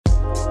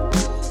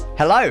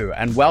Hello,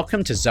 and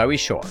welcome to Zoe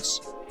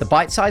Shorts, the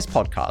bite-sized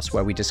podcast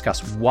where we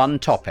discuss one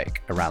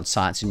topic around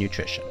science and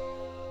nutrition.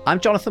 I'm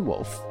Jonathan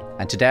Wolf,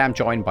 and today I'm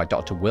joined by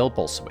Dr. Will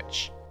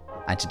Bulsiewicz.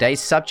 And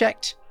today's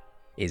subject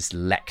is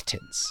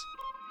lectins.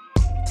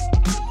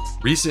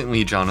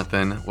 Recently,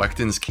 Jonathan,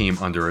 lectins came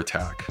under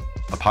attack.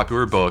 A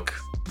popular book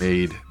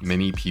made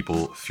many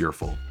people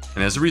fearful.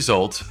 And as a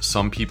result,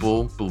 some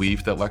people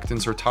believe that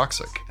lectins are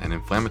toxic and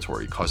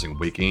inflammatory, causing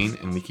weight gain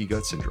and leaky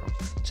gut syndrome.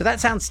 So that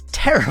sounds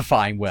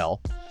terrifying,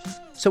 Will.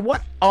 So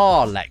what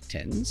are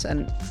lectins,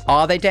 and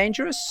are they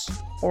dangerous,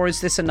 or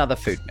is this another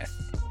food myth?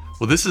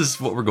 Well, this is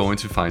what we're going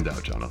to find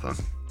out, Jonathan.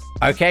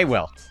 Okay,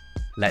 Will,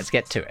 let's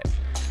get to it.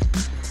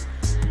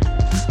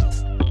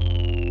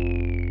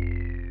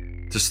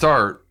 To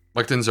start,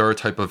 lectins are a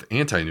type of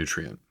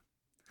anti-nutrient.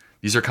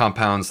 These are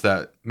compounds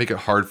that make it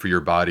hard for your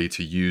body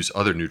to use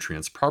other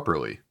nutrients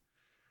properly.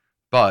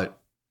 But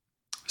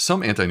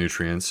some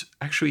anti-nutrients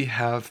actually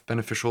have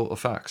beneficial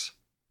effects.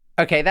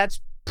 Okay, that's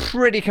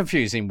pretty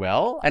confusing,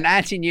 Will. An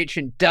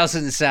anti-nutrient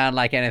doesn't sound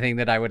like anything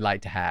that I would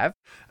like to have.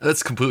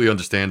 That's completely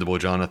understandable,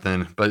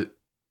 Jonathan, but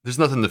there's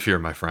nothing to fear,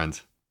 my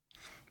friend.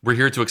 We're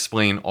here to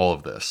explain all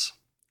of this.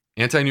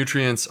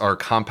 Anti-nutrients are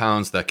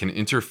compounds that can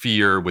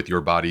interfere with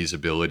your body's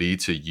ability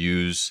to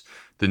use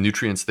the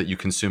nutrients that you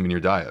consume in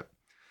your diet.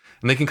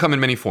 And they can come in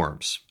many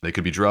forms. They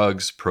could be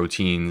drugs,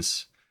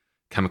 proteins,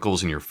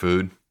 chemicals in your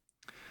food.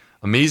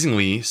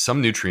 Amazingly, some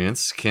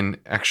nutrients can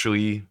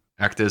actually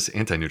act as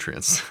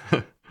anti-nutrients.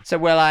 So,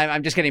 Will,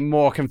 I'm just getting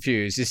more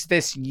confused. Is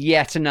this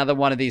yet another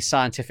one of these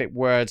scientific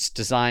words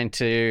designed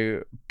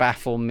to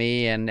baffle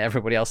me and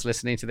everybody else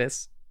listening to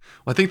this?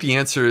 Well, I think the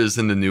answer is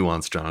in the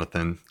nuance,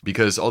 Jonathan,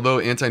 because although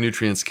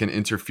anti-nutrients can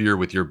interfere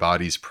with your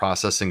body's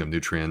processing of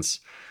nutrients,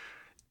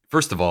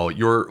 first of all,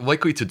 you're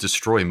likely to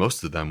destroy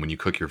most of them when you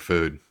cook your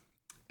food.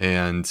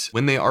 And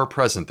when they are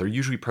present, they're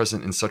usually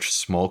present in such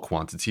small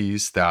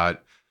quantities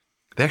that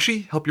they actually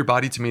help your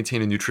body to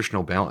maintain a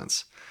nutritional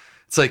balance.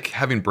 It's like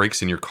having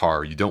brakes in your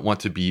car. You don't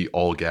want to be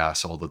all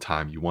gas all the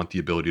time. You want the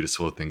ability to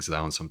slow things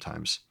down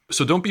sometimes.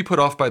 So don't be put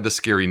off by the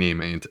scary name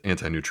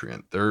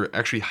anti-nutrient. They're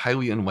actually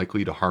highly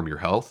unlikely to harm your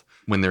health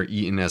when they're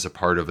eaten as a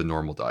part of a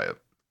normal diet.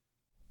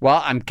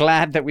 Well, I'm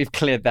glad that we've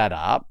cleared that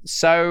up.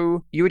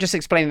 So you were just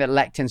explaining that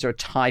lectins are a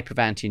type of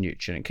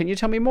anti-nutrient. Can you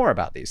tell me more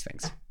about these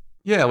things?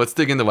 Yeah, let's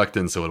dig into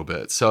lectins a little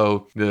bit.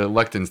 So the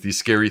lectins, these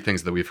scary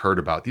things that we've heard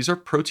about, these are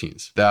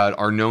proteins that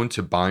are known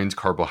to bind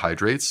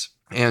carbohydrates,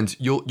 and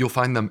you'll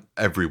find them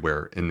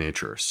everywhere in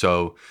nature.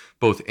 So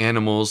both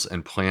animals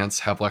and plants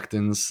have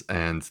lectins,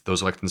 and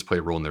those lectins play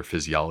a role in their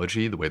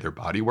physiology, the way their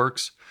body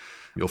works.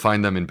 You'll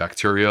find them in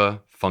bacteria,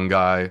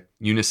 fungi,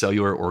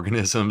 unicellular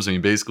organisms. I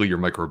mean, basically your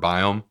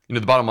microbiome. The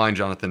bottom line,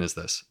 Jonathan, is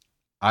this.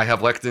 I have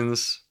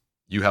lectins,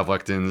 you have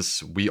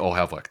lectins, we all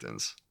have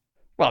lectins.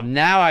 Well,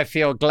 now I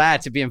feel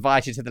glad to be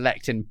invited to the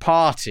lectin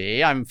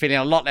party. I'm feeling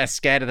a lot less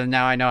scared of them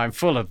now I know I'm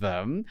full of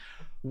them.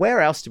 Where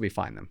else do we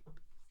find them?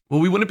 Well,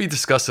 we wouldn't be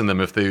discussing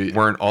them if they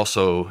weren't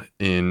also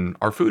in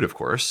our food, of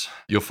course.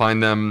 You'll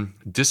find them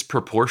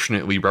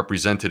disproportionately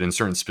represented in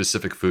certain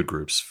specific food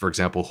groups. For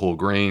example, whole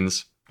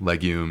grains,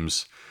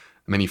 legumes,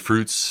 many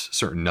fruits,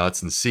 certain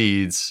nuts and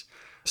seeds,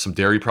 some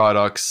dairy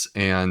products,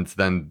 and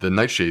then the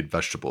nightshade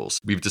vegetables.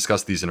 We've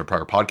discussed these in a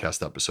prior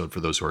podcast episode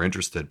for those who are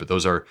interested, but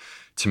those are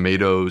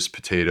tomatoes,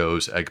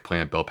 potatoes,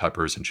 eggplant, bell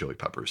peppers, and chili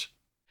peppers.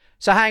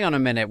 So hang on a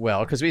minute,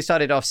 Will, because we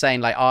started off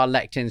saying are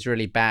lectins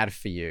really bad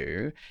for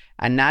you?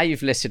 And now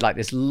you've listed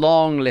this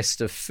long list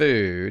of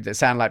food that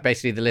sound like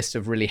basically the list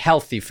of really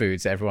healthy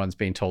foods that everyone's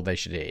being told they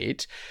should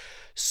eat.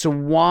 So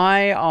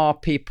why are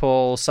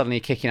people suddenly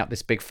kicking up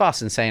this big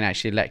fuss and saying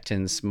actually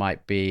lectins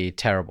might be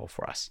terrible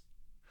for us?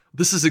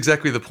 This is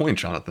exactly the point,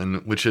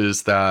 Jonathan, which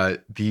is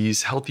that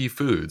these healthy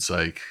foods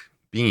like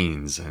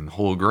beans and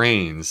whole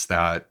grains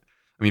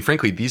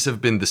frankly, these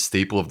have been the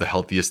staple of the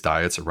healthiest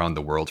diets around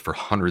the world for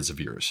hundreds of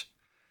years.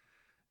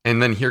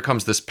 And then here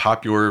comes this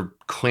popular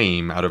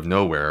claim out of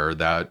nowhere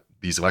that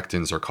these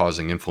lectins are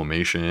causing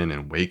inflammation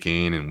and weight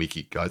gain and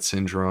leaky gut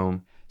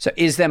syndrome. So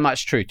is there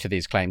much truth to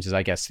these claims is,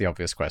 I guess, the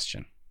obvious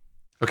question.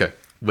 Okay,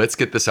 let's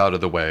get this out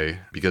of the way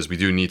because we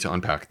do need to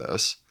unpack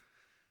this.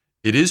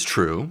 It is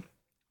true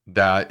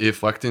that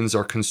if lectins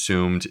are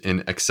consumed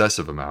in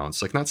excessive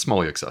amounts, like not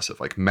small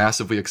excessive, like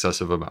massively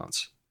excessive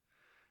amounts,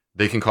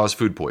 they can cause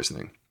food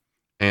poisoning.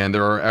 And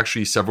there are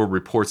actually several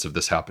reports of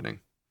this happening.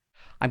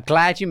 I'm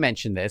glad you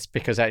mentioned this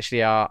because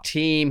actually our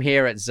team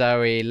here at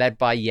Zoe, led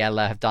by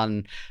Yella, have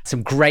done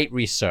some great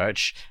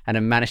research and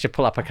have managed to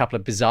pull up a couple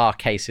of bizarre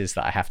cases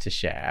that I have to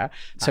share.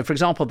 So, for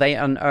example, they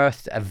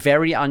unearthed a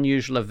very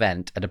unusual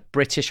event at a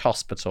British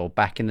hospital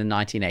back in the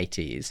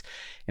 1980s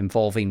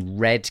involving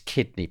red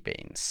kidney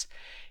beans.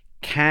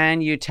 Can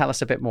you tell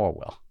us a bit more,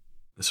 Will?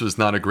 This was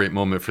not a great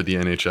moment for the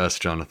NHS,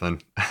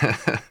 Jonathan.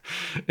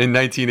 In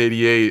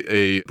 1988,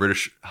 a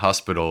British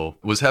hospital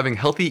was having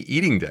Healthy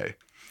Eating Day.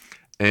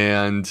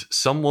 And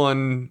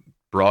someone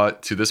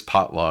brought to this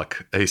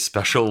potluck a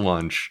special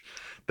lunch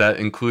that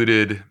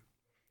included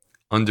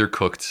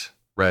undercooked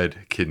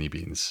red kidney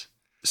beans.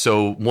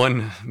 So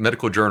one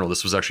medical journal,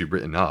 this was actually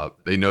written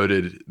up, they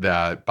noted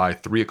that by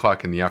 3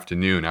 o'clock in the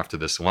afternoon after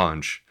this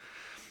lunch,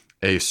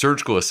 a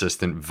surgical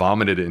assistant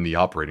vomited in the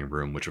operating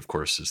room, which of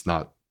course is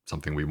not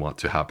something we want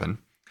to happen.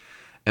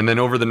 And then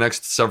over the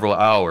next several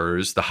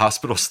hours, the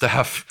hospital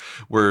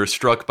staff were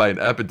struck by an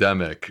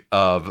epidemic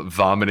of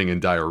vomiting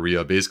and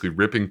diarrhea, basically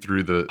ripping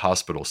through the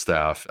hospital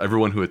staff,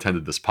 everyone who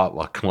attended this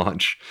potluck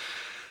lunch.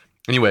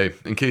 Anyway,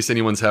 in case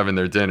anyone's having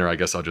their dinner, I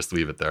guess I'll just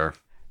leave it there.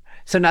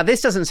 So now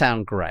this doesn't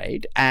sound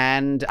great.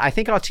 And I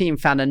think our team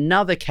found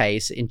another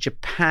case in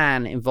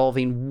Japan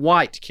involving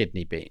white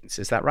kidney beans.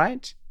 Is that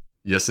right?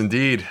 Yes,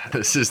 indeed.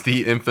 This is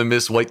the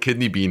infamous white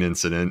kidney bean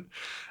incident,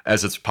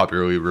 as it's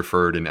popularly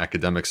referred in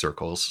academic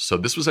circles. So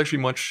this was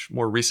actually much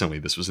more recently.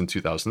 This was in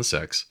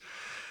 2006.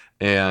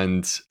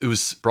 And it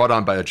was brought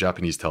on by a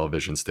Japanese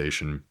television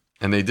station.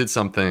 And they did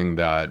something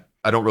that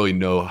I don't really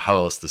know how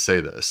else to say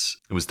this.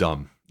 It was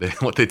dumb.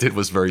 What they did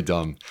was very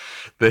dumb.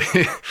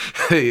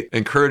 They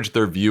encouraged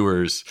their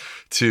viewers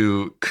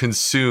to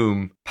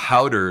consume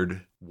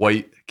powdered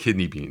white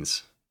kidney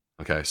beans.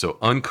 Okay, so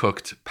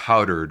uncooked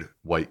powdered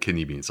white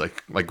kidney beans,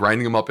 like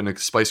grinding them up in a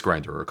spice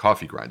grinder or a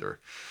coffee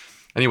grinder.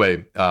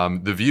 Anyway,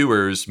 the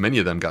viewers, many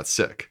of them got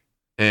sick.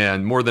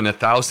 And more than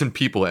 1,000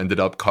 people ended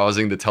up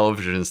causing the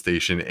television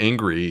station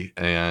angry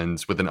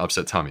and with an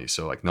upset tummy.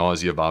 So like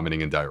nausea,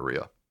 vomiting, and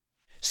diarrhea.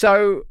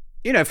 So,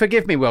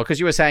 forgive me, Will, because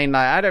you were saying,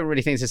 I don't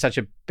really think this is such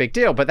a big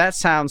deal, but that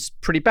sounds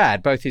pretty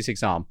bad, both these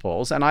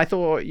examples. And I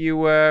thought you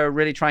were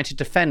really trying to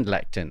defend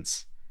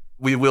lectins.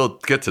 We will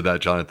get to that,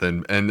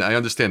 Jonathan. And I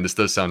understand this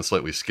does sound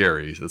slightly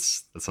scary.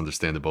 That's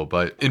understandable.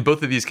 But in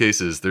both of these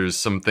cases, there's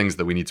some things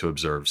that we need to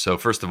observe. So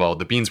first of all,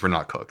 the beans were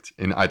not cooked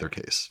in either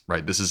case,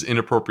 right? This is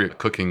inappropriate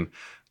cooking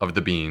of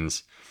the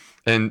beans.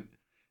 And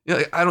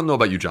I don't know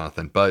about you,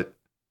 Jonathan, but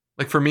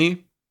like for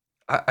me,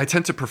 I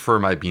tend to prefer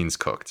my beans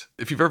cooked.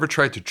 If you've ever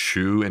tried to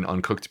chew an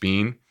uncooked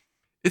bean,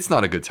 it's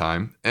not a good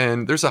time.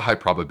 And there's a high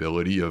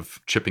probability of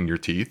chipping your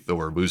teeth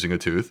or losing a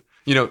tooth.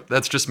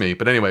 That's just me.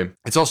 But anyway,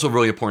 it's also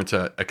really important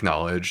to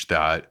acknowledge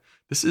that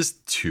this is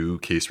 2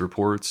 case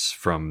reports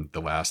from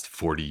the last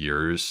 40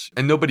 years,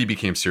 and nobody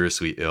became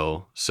seriously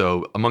ill.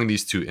 So among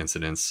these 2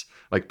 incidents,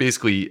 like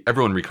basically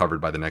everyone recovered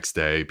by the next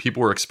day.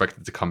 People were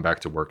expected to come back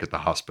to work at the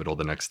hospital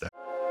the next day.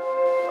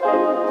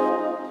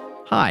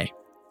 Hi,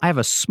 I have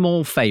a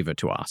small favor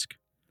to ask.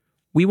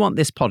 We want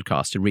this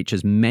podcast to reach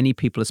as many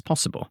people as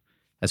possible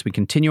as we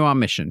continue our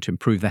mission to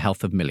improve the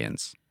health of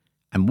millions.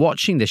 And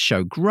watching this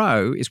show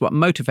grow is what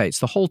motivates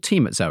the whole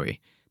team at Zoe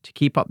to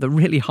keep up the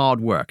really hard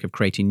work of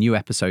creating new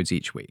episodes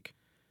each week.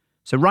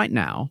 So right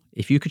now,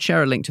 if you could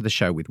share a link to the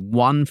show with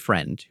one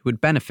friend who would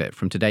benefit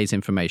from today's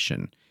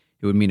information,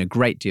 it would mean a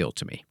great deal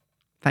to me.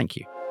 Thank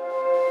you.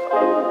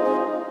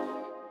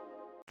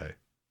 Okay.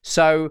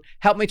 So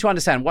help me to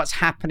understand what's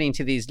happening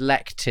to these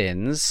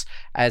lectins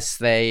as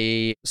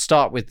they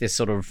start with this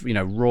sort of,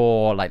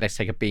 raw, like let's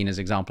take a bean as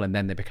an example, and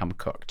then they become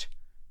cooked.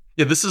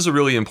 Yeah, this is a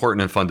really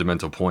important and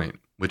fundamental point,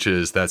 which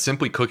is that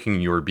simply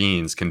cooking your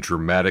beans can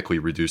dramatically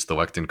reduce the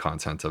lectin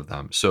content of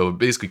them. So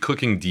basically,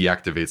 cooking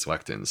deactivates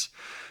lectins,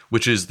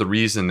 which is the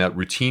reason that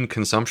routine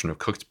consumption of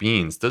cooked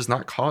beans does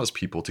not cause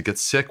people to get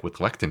sick with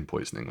lectin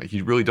poisoning. Like,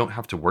 you really don't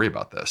have to worry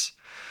about this.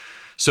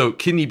 So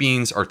kidney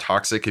beans are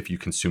toxic if you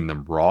consume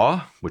them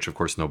raw, which of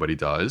course nobody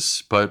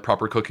does, but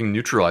proper cooking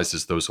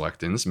neutralizes those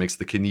lectins, makes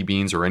the kidney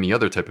beans or any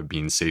other type of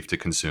beans safe to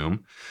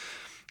consume.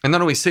 And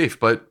not only safe,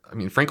 but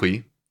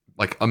frankly,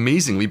 like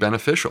amazingly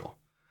beneficial.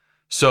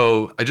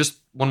 So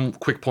one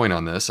quick point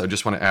on this, I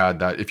just want to add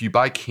that if you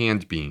buy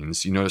canned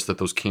beans, you notice that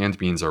those canned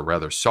beans are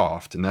rather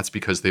soft, and that's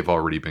because they've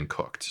already been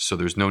cooked. So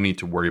there's no need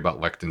to worry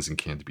about lectins in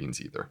canned beans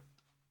either.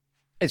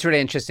 It's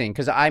really interesting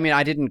because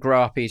I didn't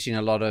grow up eating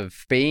a lot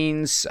of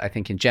beans. I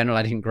think in general,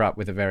 I didn't grow up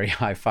with a very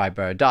high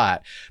fiber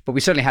diet, but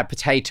we certainly had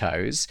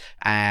potatoes.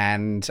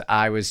 And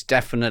I was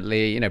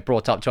definitely,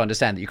 brought up to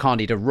understand that you can't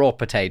eat a raw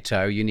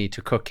potato, you need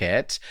to cook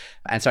it.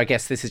 And so I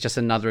guess this is just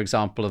another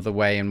example of the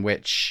way in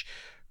which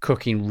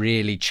cooking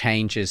really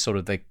changes sort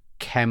of the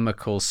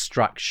chemical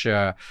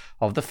structure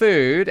of the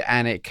food.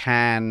 And it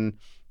can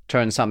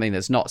turn something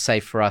that's not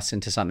safe for us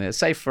into something that's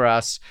safe for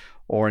us.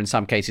 Or in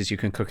some cases, you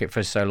can cook it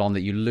for so long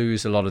that you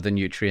lose a lot of the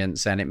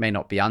nutrients, and it may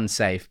not be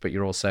unsafe, but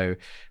you're also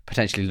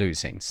potentially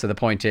losing. So the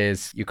point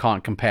is, you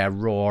can't compare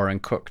raw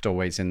and cooked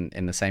always in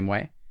the same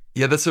way.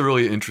 Yeah, that's a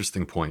really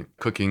interesting point.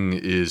 Cooking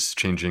is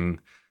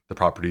changing the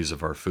properties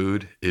of our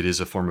food. It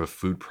is a form of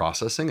food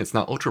processing. It's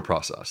not ultra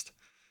processed,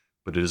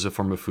 but it is a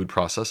form of food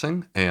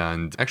processing.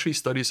 And actually,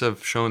 studies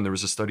have shown, there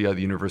was a study at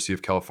the University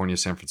of California,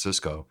 San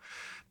Francisco,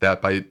 that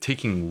by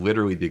taking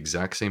literally the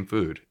exact same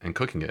food and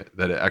cooking it,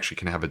 that it actually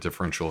can have a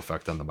differential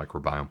effect on the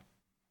microbiome.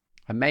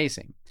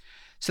 Amazing.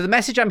 So the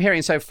message I'm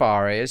hearing so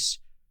far is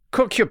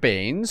cook your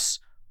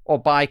beans or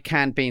buy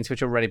canned beans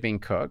which are already being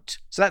cooked.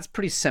 So that's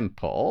pretty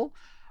simple.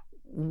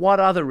 What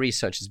other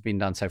research has been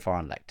done so far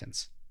on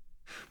lectins?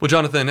 Well,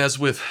 Jonathan, as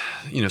with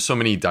so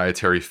many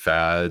dietary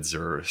fads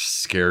or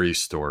scary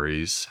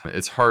stories,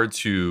 it's hard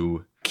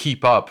to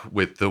keep up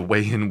with the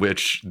way in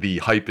which the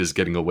hype is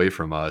getting away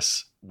from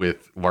us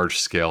with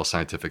large-scale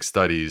scientific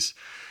studies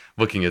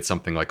looking at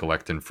something like a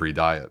lectin-free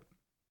diet.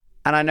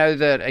 And I know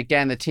that,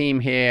 again, the team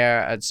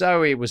here at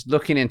Zoe was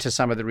looking into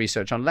some of the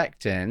research on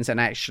lectins, and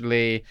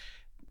actually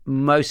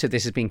most of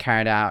this has been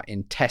carried out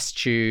in test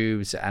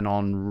tubes and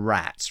on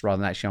rats rather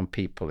than actually on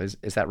people. Is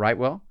that right,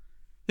 Will?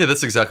 Yeah,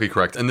 that's exactly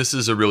correct. And this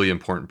is a really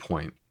important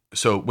point.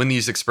 So when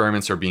these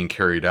experiments are being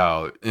carried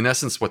out, in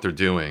essence, what they're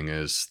doing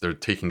is they're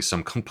taking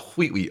some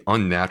completely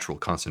unnatural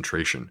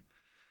concentration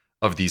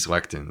of these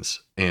lectins.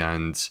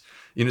 And,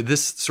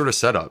 this sort of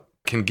setup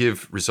can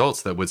give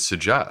results that would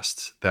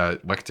suggest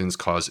that lectins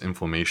cause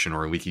inflammation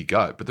or a leaky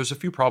gut. But there's a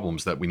few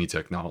problems that we need to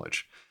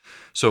acknowledge.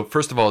 So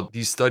first of all,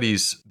 these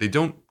studies, they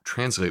don't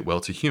translate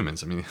well to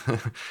humans. I mean,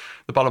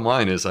 the bottom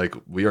line is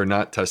we are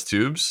not test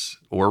tubes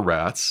or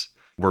rats.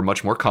 We're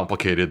much more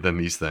complicated than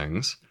these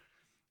things.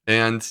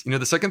 And,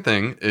 the second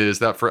thing is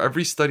that for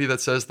every study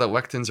that says that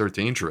lectins are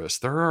dangerous,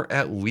 there are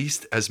at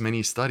least as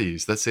many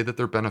studies that say that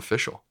they're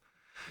beneficial.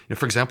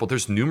 For example,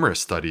 there's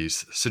numerous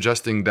studies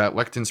suggesting that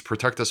lectins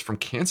protect us from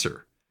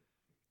cancer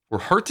or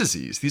heart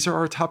disease. These are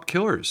our top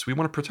killers. We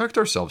want to protect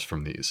ourselves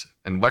from these,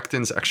 and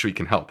lectins actually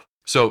can help.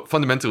 So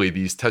fundamentally,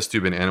 these test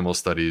tube and animal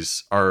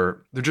studies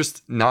they're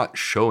just not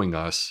showing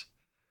us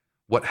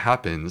what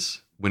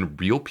happens when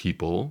real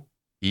people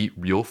eat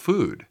real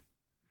food,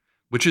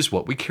 which is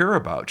what we care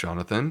about,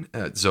 Jonathan,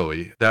 at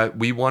Zoe, that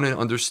we want to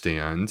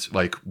understand,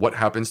 what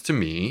happens to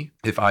me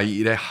if I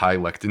eat a high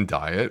lectin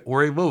diet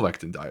or a low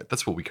lectin diet.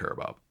 That's what we care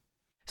about.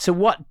 So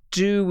what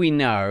do we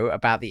know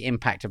about the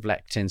impact of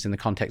lectins in the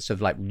context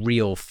of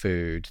real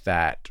food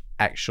that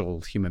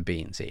actual human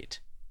beings eat?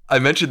 I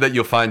mentioned that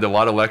you'll find a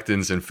lot of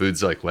lectins in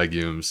foods like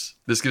legumes.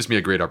 This gives me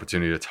a great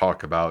opportunity to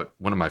talk about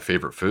one of my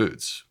favorite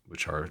foods,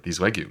 which are these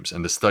legumes,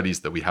 and the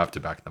studies that we have to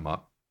back them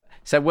up.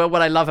 So, Will,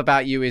 what I love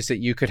about you is that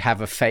you could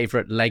have a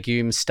favorite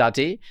legume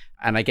study.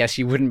 And I guess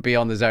you wouldn't be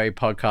on the Zoe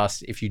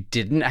podcast if you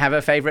didn't have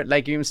a favorite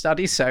legume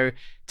study. So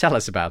tell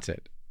us about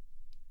it.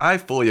 I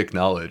fully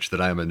acknowledge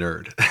that I am a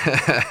nerd.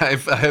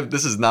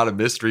 This is not a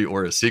mystery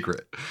or a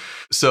secret.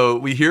 So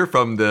we hear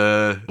from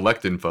the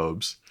lectin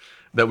phobes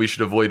that we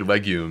should avoid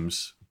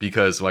legumes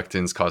because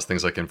lectins cause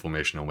things like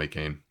inflammation and weight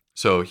gain.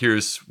 So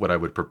here's what I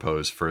would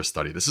propose for a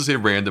study. This is a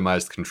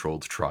randomized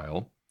controlled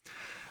trial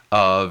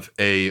of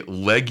a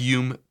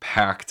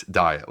legume-packed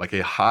diet, like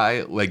a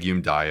high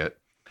legume diet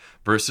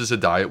versus a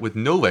diet with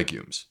no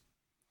legumes.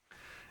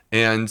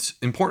 And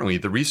importantly,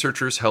 the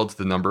researchers held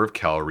the number of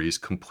calories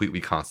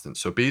completely constant.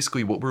 So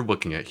basically what we're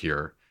looking at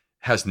here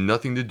has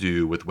nothing to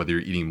do with whether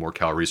you're eating more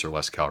calories or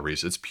less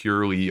calories. It's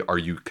purely, are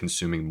you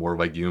consuming more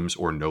legumes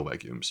or no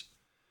legumes?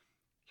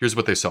 Here's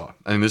what they saw.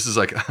 And this is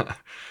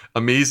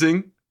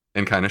amazing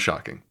and kind of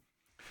shocking.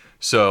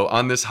 So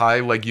on this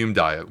high legume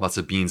diet, lots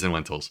of beans and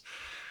lentils,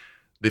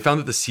 they found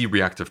that the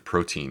C-reactive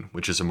protein,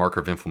 which is a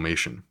marker of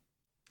inflammation,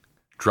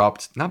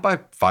 dropped not by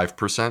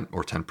 5%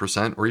 or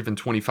 10% or even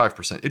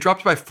 25%. It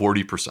dropped by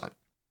 40%.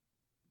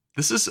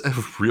 This is a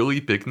really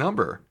big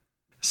number.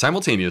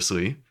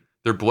 Simultaneously,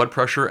 their blood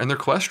pressure and their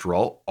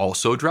cholesterol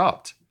also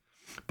dropped.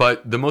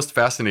 But the most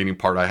fascinating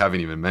part I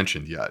haven't even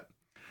mentioned yet,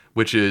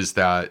 which is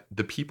that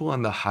the people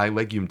on the high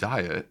legume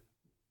diet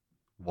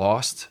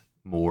lost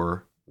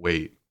more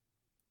weight.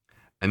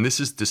 And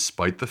this is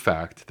despite the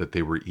fact that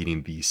they were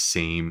eating the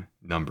same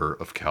number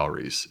of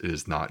calories. It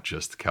is not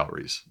just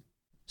calories.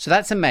 So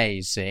that's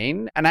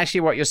amazing. And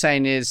actually what you're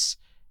saying is,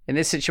 in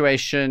this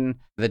situation,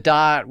 the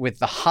diet with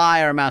the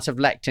higher amount of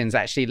lectins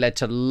actually led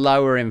to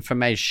lower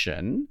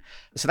inflammation.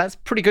 So that's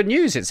pretty good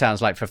news, it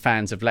sounds like, for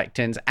fans of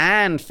lectins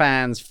and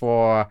fans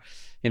for,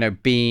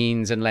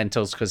 beans and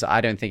lentils, because I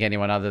don't think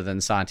anyone other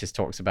than scientists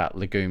talks about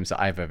legumes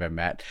that I've ever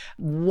met.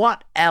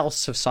 What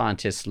else have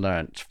scientists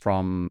learnt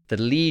from the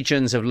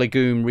legions of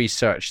legume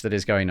research that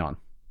is going on?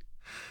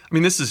 I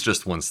mean, this is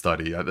just one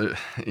study.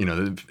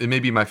 It may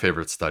be my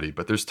favorite study,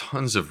 but there's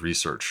tons of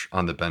research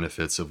on the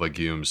benefits of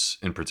legumes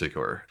in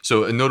particular.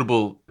 So a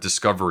notable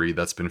discovery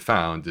that's been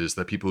found is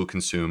that people who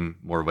consume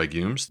more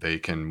legumes, they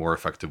can more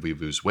effectively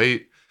lose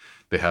weight.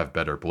 They have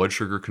better blood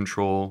sugar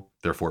control,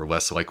 therefore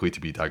less likely to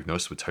be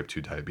diagnosed with type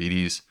 2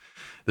 diabetes.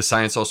 The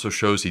science also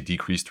shows a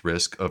decreased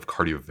risk of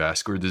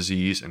cardiovascular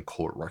disease and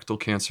colorectal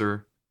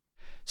cancer.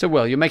 So,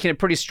 Will, you're making a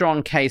pretty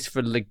strong case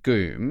for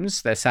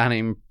legumes. They're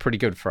sounding pretty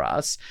good for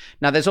us.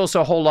 Now, there's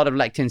also a whole lot of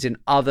lectins in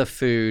other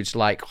foods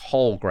like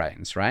whole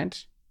grains,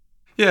 right?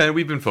 Yeah, and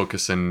we've been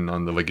focusing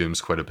on the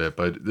legumes quite a bit,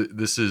 but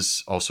this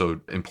is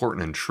also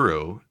important and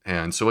true.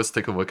 And so let's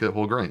take a look at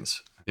whole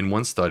grains. In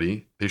one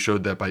study, they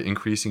showed that by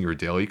increasing your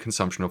daily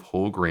consumption of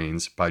whole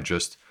grains by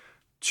just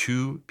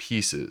 2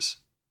 pieces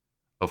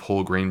of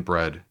whole grain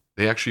bread,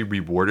 they actually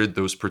rewarded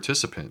those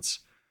participants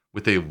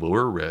with a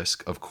lower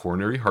risk of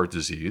coronary heart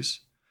disease,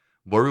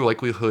 lower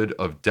likelihood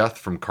of death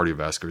from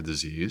cardiovascular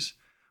disease,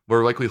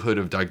 lower likelihood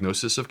of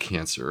diagnosis of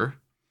cancer,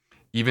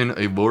 even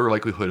a lower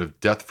likelihood of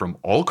death from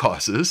all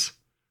causes,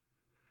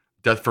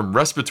 death from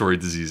respiratory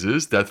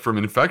diseases, death from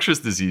infectious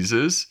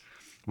diseases,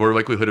 lower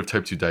likelihood of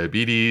type 2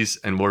 diabetes,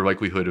 and lower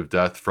likelihood of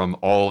death from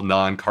all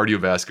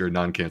non-cardiovascular,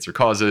 non-cancer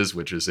causes,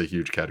 which is a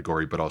huge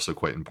category, but also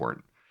quite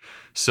important.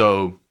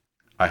 So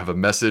I have a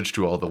message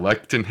to all the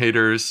lectin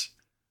haters.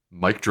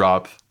 Mic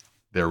drop.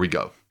 There we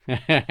go.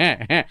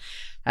 And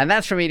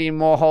that's from eating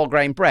more whole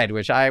grain bread,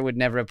 which I would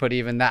never have put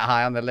even that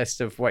high on the list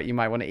of what you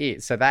might want to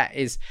eat. So that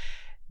is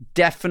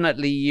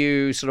definitely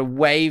you sort of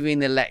waving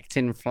the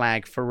lectin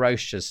flag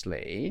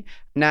ferociously.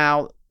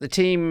 Now, the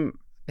team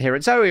here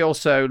at Zoe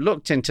also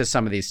looked into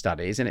some of these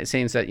studies, and it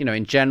seems that,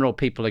 in general,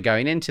 people are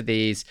going into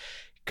these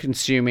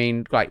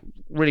consuming like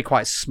really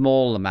quite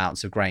small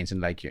amounts of grains and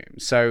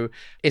legumes. So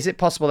is it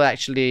possible that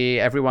actually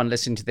everyone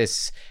listening to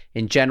this,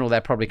 in general,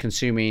 they're probably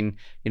consuming,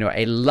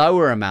 a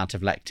lower amount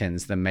of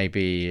lectins than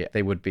maybe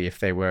they would be if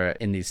they were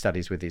in these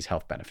studies with these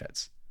health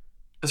benefits?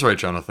 That's right,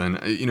 Jonathan.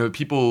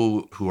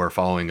 People who are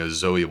following a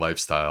Zoe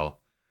lifestyle,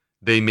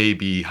 they may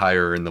be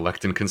higher in the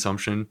lectin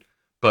consumption,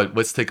 but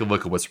let's take a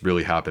look at what's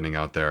really happening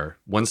out there.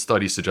 One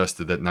study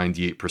suggested that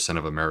 98%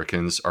 of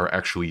Americans are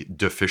actually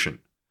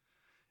deficient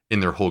in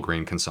their whole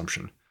grain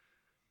consumption.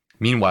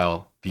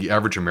 Meanwhile, the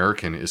average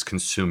American is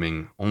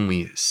consuming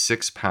only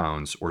 6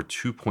 pounds or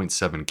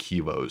 2.7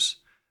 kilos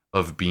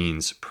of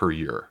beans per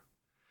year.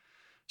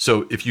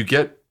 So if you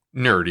get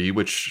nerdy,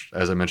 which,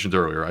 as I mentioned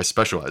earlier, I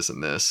specialize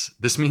in this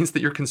means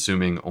that you're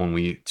consuming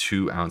only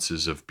 2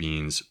 ounces of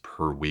beans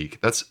per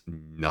week. That's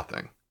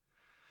nothing.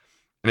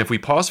 And if we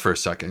pause for a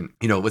second,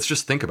 let's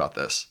just think about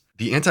this.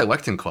 The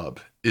Anti-Lectin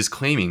Club is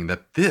claiming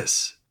that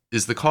this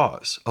is the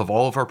cause of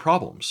all of our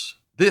problems.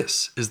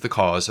 This is the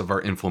cause of our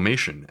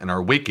inflammation and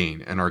our weight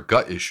gain and our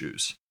gut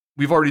issues.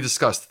 We've already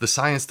discussed the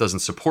science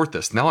doesn't support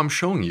this. Now I'm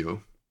showing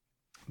you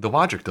the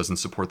logic doesn't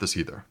support this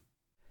either.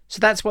 So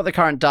that's what the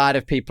current diet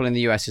of people in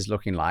the US is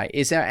looking like.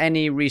 Is there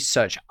any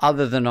research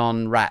other than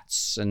on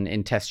rats and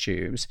in test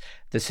tubes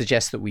that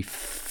suggests that we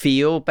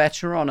feel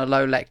better on a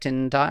low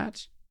lectin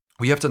diet?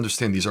 We have to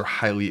understand these are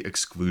highly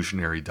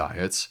exclusionary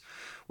diets,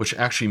 which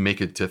actually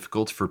make it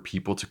difficult for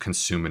people to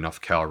consume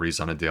enough calories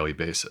on a daily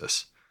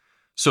basis.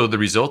 So the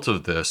result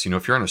of this,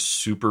 if you're on a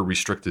super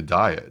restricted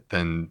diet,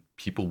 then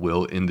people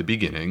will, in the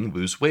beginning,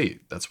 lose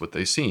weight. That's what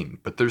they've seen.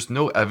 But there's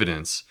no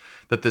evidence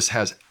that this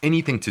has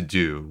anything to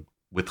do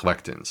with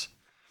lectins.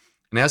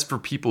 And as for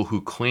people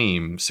who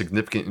claim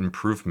significant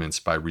improvements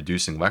by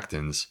reducing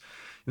lectins,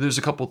 there's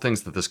a couple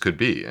things that this could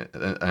be.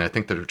 And I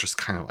think that are just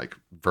kind of like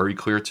very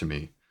clear to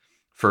me.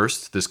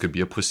 First, this could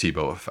be a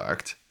placebo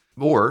effect.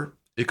 Or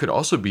it could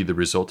also be the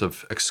result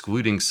of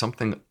excluding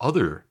something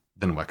other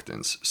than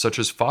lectins, such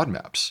as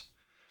FODMAPs.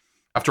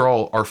 After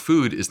all, our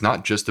food is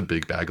not just a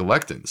big bag of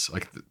lectins.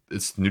 Like,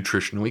 it's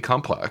nutritionally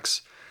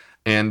complex,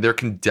 and there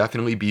can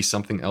definitely be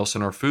something else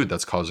in our food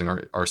that's causing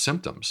our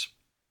symptoms.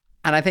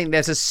 And I think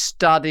there's a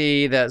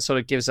study that sort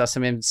of gives us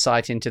some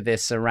insight into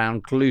this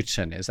around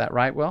gluten. Is that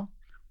right, Will?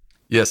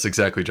 Yes,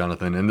 exactly,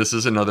 Jonathan. And this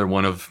is another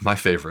one of my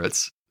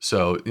favorites.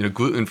 So,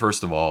 gluten,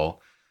 first of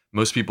all,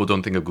 most people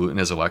don't think of gluten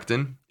as a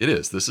lectin. It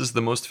is. This is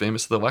the most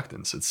famous of the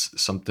lectins. It's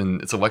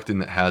a lectin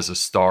that has a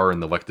star in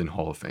the Lectin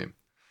Hall of Fame.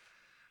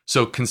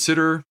 So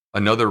consider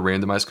another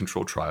randomized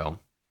controlled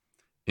trial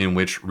in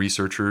which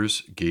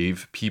researchers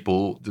gave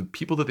the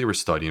people that they were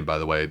studying, by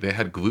the way, they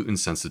had gluten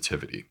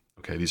sensitivity.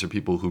 Okay, these are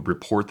people who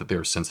report that they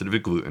are sensitive to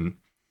gluten.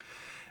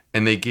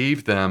 And they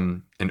gave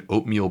them an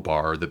oatmeal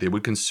bar that they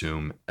would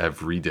consume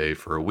every day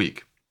for a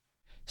week.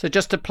 So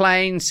just a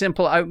plain,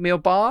 simple oatmeal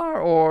bar,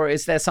 or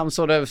is there some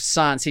sort of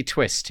sciencey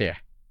twist here?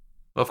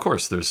 Of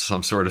course, there's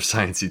some sort of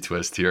sciencey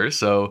twist here.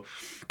 So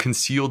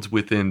concealed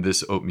within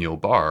this oatmeal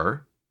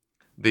bar,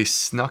 they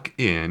snuck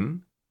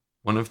in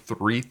one of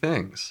 3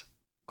 things: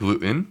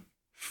 gluten,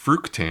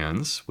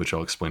 fructans, which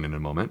I'll explain in a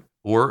moment,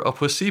 or a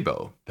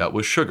placebo, that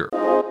was sugar.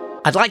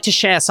 I'd like to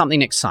share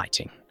something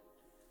exciting.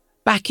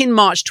 Back in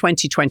March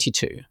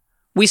 2022,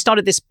 we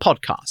started this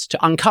podcast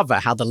to uncover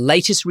how the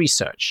latest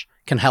research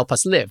can help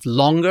us live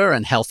longer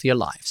and healthier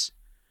lives.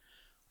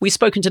 We've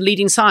spoken to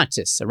leading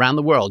scientists around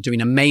the world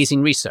doing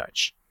amazing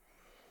research.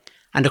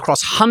 And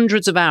across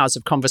hundreds of hours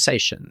of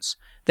conversations,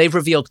 they've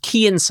revealed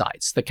key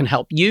insights that can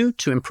help you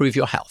to improve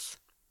your health.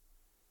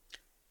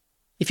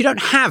 If you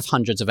don't have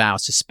hundreds of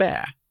hours to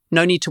spare,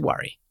 no need to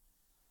worry.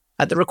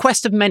 At the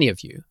request of many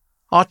of you,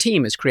 our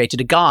team has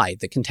created a guide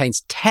that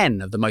contains 10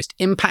 of the most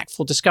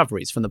impactful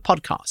discoveries from the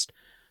podcast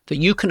that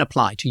you can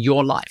apply to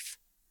your life.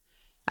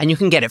 And you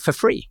can get it for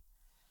free.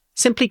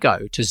 Simply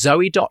go to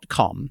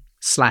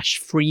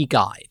zoe.com/free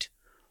guide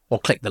or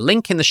click the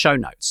link in the show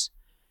notes.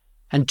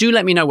 And do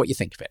let me know what you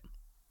think of it.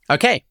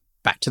 Okay,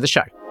 back to the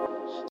show.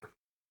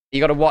 You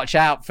got to watch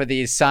out for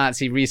these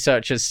sciencey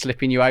researchers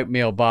slipping you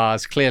oatmeal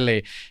bars.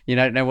 Clearly, you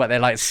don't know what they're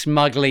like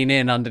smuggling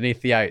in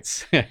underneath the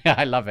oats.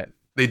 I love it.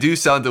 They do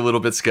sound a little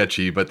bit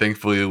sketchy, but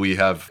thankfully we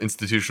have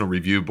institutional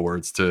review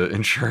boards to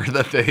ensure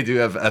that they do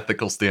have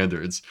ethical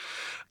standards.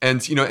 And,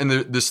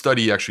 the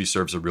study actually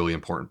serves a really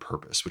important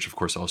purpose, which of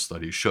course all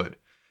studies should.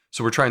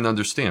 So we're trying to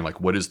understand,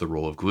 what is the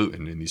role of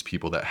gluten in these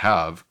people that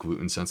have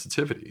gluten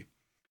sensitivity?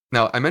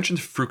 Now, I mentioned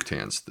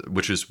fructans,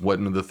 which is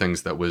one of the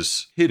things that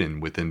was hidden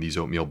within these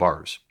oatmeal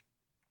bars.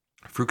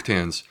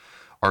 Fructans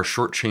are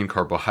short-chain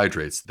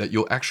carbohydrates that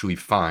you'll actually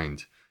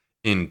find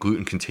in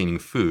gluten-containing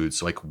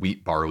foods like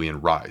wheat, barley,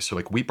 and rye. So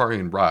wheat, barley,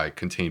 and rye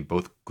contain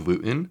both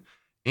gluten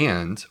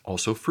and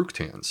also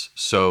fructans.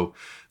 So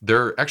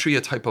they're actually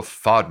a type of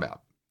FODMAP.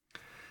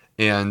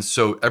 And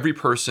so every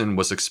person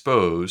was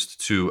exposed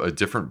to a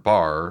different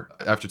bar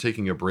after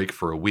taking a break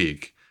for a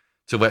week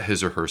to let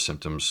his or her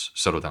symptoms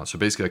settle down. So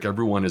basically, like,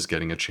 everyone is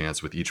getting a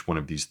chance with each one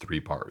of these 3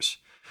 bars.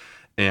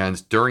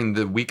 And during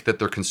the week that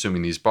they're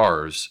consuming these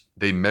bars,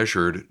 they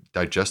measured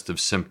digestive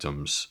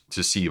symptoms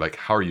to see, like,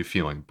 how are you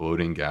feeling?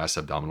 Bloating, gas,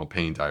 abdominal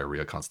pain,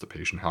 diarrhea,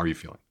 constipation. How are you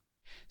feeling?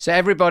 So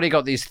everybody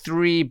got these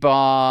 3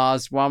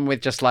 bars, one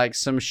with just like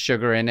some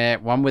sugar in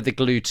it, one with the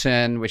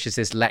gluten, which is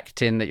this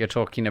lectin that you're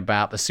talking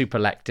about, the super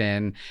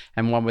lectin,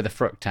 and one with the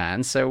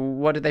fructan. So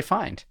what did they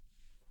find?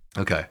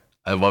 Okay,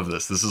 I love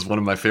this. This is one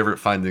of my favorite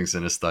findings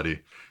in a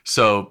study.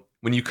 So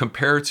when you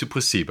compare to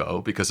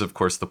placebo, because of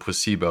course the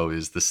placebo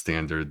is the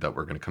standard that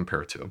we're going to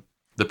compare to,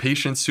 the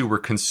patients who were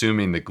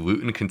consuming the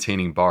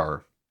gluten-containing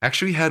bar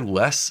actually had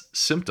less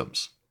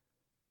symptoms.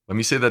 Let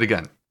me say that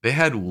again. They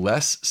had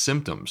less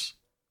symptoms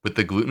with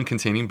the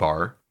gluten-containing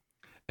bar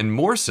and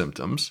more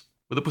symptoms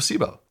with a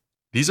placebo.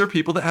 These are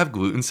people that have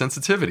gluten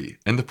sensitivity,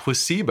 and the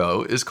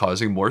placebo is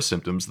causing more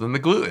symptoms than the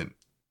gluten.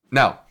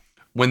 Now,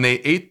 when they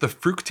ate the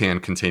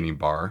fructan-containing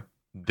bar,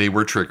 they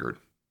were triggered,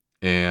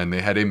 and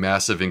they had a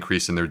massive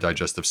increase in their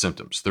digestive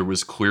symptoms. There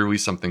was clearly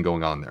something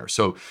going on there.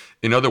 So,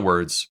 in other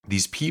words,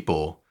 these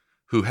people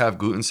who have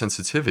gluten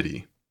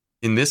sensitivity,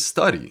 in this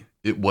study,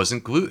 it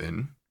wasn't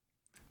gluten.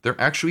 They're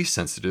actually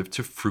sensitive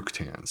to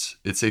fructans.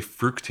 It's a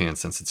fructan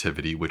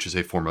sensitivity, which is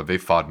a form of a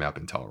FODMAP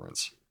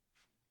intolerance.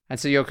 And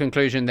so your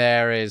conclusion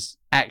there is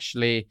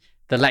actually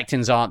the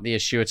lectins aren't the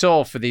issue at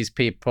all for these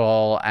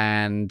people,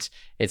 and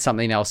it's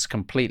something else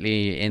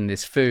completely in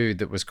this food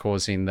that was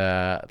causing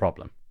the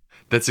problem.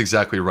 That's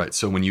exactly right.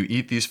 So when you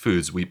eat these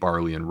foods, wheat,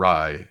 barley, and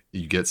rye,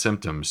 you get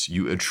symptoms.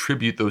 You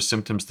attribute those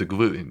symptoms to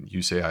gluten.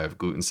 You say, I have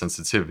gluten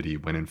sensitivity,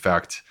 when in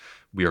fact,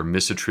 we are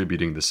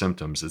misattributing the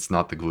symptoms. It's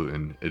not the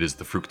gluten, it is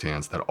the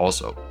fructans that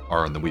also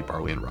are in the wheat,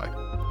 barley, and rye.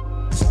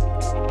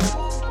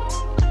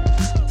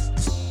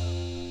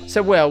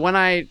 So, Will, when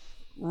I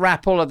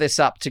wrap all of this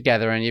up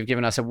together, and you've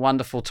given us a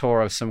wonderful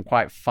tour of some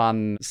quite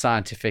fun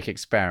scientific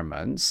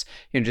experiments,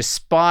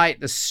 despite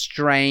the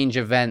strange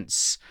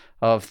events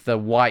of the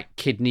white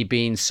kidney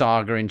bean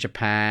saga in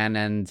Japan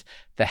and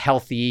the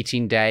healthy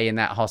eating day in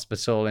that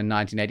hospital in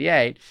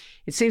 1988,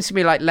 it seems to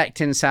me like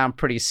lectins sound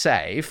pretty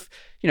safe,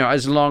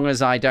 as long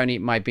as I don't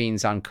eat my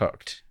beans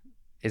uncooked.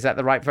 Is that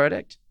the right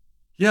verdict?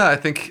 Yeah, I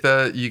think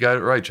that you got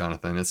it right,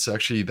 Jonathan. It's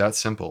actually that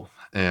simple.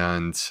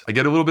 And I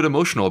get a little bit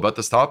emotional about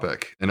this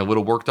topic and a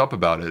little worked up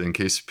about it, in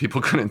case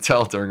people couldn't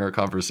tell during our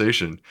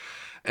conversation.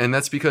 And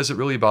that's because it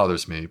really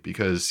bothers me,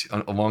 because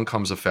along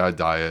comes a fad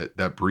diet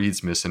that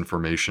breeds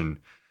misinformation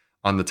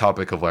on the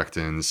topic of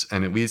lectins,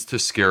 and it leads to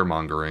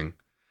scaremongering.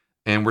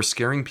 And we're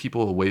scaring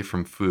people away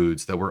from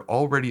foods that we're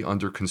already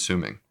under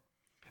consuming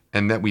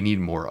and that we need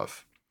more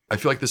of. I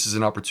feel like this is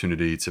an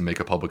opportunity to make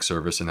a public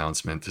service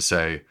announcement to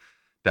say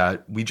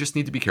that we just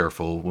need to be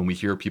careful when we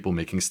hear people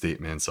making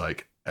statements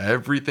like,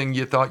 everything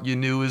you thought you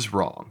knew is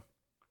wrong.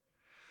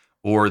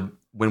 Or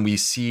when we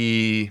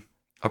see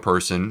a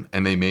person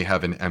and they may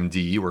have an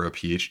MD or a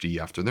PhD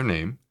after their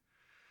name,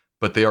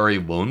 but they are a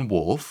lone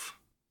wolf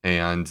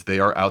and they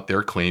are out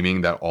there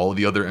claiming that all of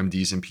the other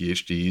MDs and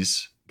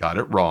PhDs got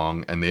it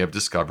wrong and they have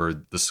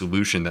discovered the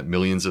solution that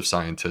millions of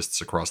scientists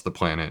across the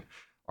planet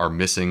are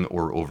missing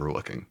or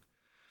overlooking.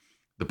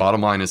 The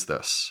bottom line is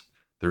this: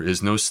 there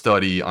is no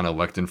study on a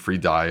lectin-free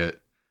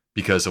diet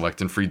because a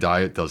lectin-free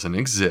diet doesn't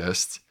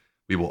exist.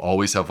 We will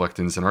always have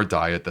lectins in our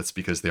diet. That's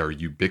because they are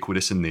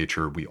ubiquitous in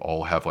nature. We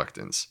all have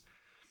lectins.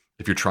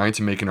 If you're trying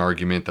to make an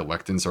argument that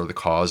lectins are the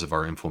cause of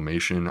our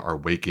inflammation, our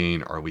weight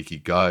gain, our leaky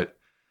gut,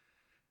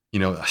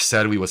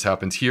 sadly what's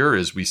happened here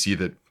is we see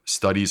that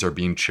studies are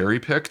being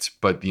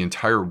cherry-picked, but the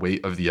entire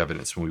weight of the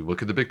evidence, when we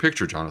look at the big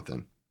picture,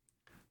 Jonathan,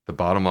 the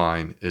bottom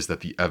line is that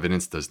the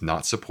evidence does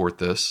not support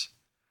this.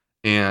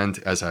 And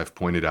as I've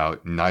pointed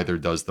out, neither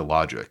does the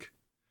logic.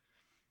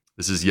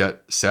 This is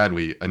yet,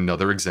 sadly,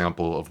 another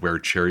example of where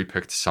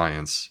cherry-picked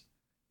science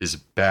is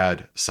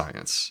bad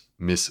science,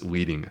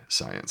 misleading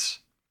science.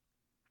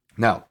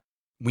 Now,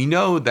 we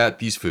know that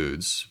these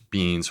foods,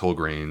 beans, whole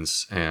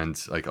grains,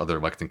 and like other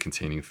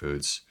lectin-containing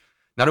foods,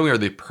 not only are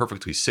they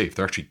perfectly safe,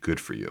 they're actually good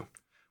for you.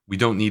 We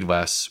don't need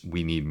less,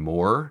 we need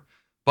more.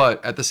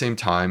 But at the same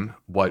time,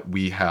 what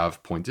we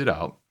have pointed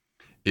out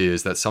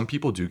is that some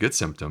people do get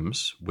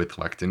symptoms with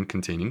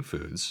lectin-containing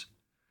foods,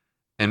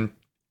 and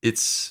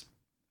it's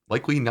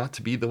likely not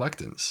to be the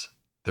lectins.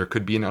 There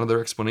could be another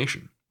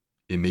explanation.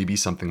 It may be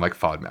something like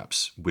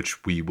FODMAPs,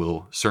 which we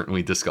will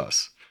certainly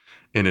discuss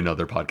in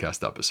another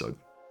podcast episode.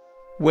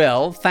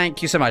 Will,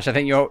 thank you so much. I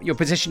think your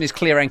position is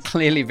clear and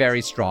clearly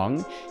very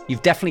strong.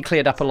 You've definitely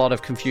cleared up a lot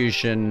of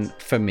confusion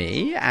for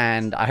me,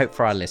 and I hope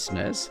for our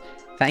listeners.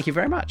 Thank you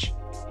very much.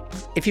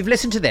 If you've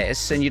listened to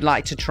this and you'd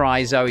like to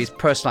try Zoe's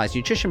personalized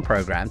nutrition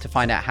program to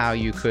find out how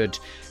you could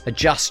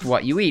adjust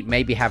what you eat,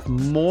 maybe have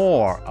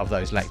more of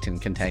those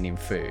lectin-containing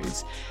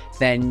foods,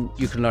 then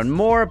you can learn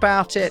more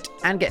about it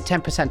and get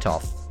 10%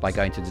 off by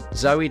going to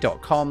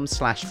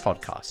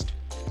zoe.com/podcast.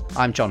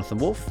 I'm Jonathan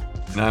Wolf.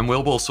 And I'm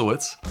Will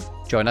Bolsowitz.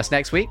 Join us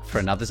next week for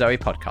another Zoe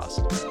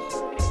podcast.